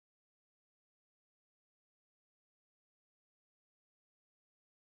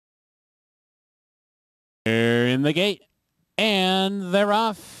in the gate, and they're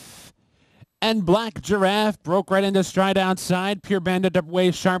off. And Black Giraffe broke right into stride outside. Pure Bandit up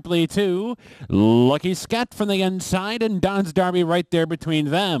way sharply, too. Lucky Scat from the inside, and Don's Darby right there between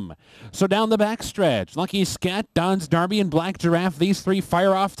them. So down the backstretch, Lucky Scat, Don's Darby, and Black Giraffe, these three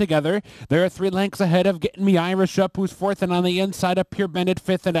fire off together. They're 3 lengths ahead of Getting Me Irish up, who's fourth, and on the inside of Pure Bandit,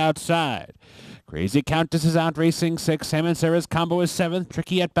 fifth and outside. Crazy Countess is out racing 6. Sam and Sarah's Combo is 7th.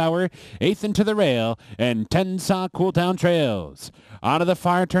 Tricky at Bauer 8th into the rail. And 10 saw Cool Down Trails. Onto the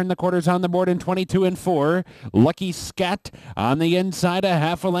far turn, the quarters on the board in 22 and 4. Lucky Scat on the inside, a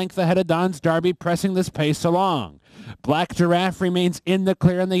half a length ahead of Don's Darby, pressing this pace along. Black Giraffe remains in the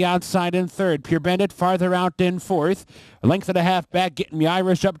clear on the outside in 3rd. Pure Bandit farther out in 4th. A length and a half back, Getting Me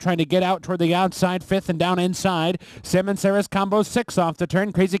Irish up, trying to get out toward the outside, 5th and down inside. Sam and Sarah's Combo 6 off the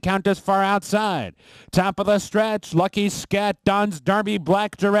turn. Crazy Countess far outside. Top of the stretch, Lucky Scat, Don's Darby,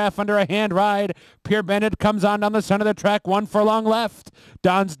 Black Giraffe under a hand ride. Pure Bandit comes on down the center of the track, 1 furlong left.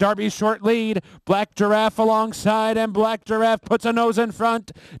 Don's Darby short lead. Black Giraffe alongside, and Black Giraffe puts a nose in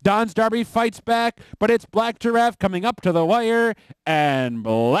front. Don's Darby fights back, but it's Black Giraffe coming up to the wire, and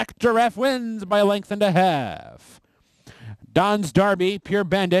Black Giraffe wins by a length and a half. Don's Darby, Pure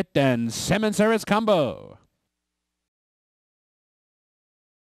Bandit, and Sam and Sarah's Combo.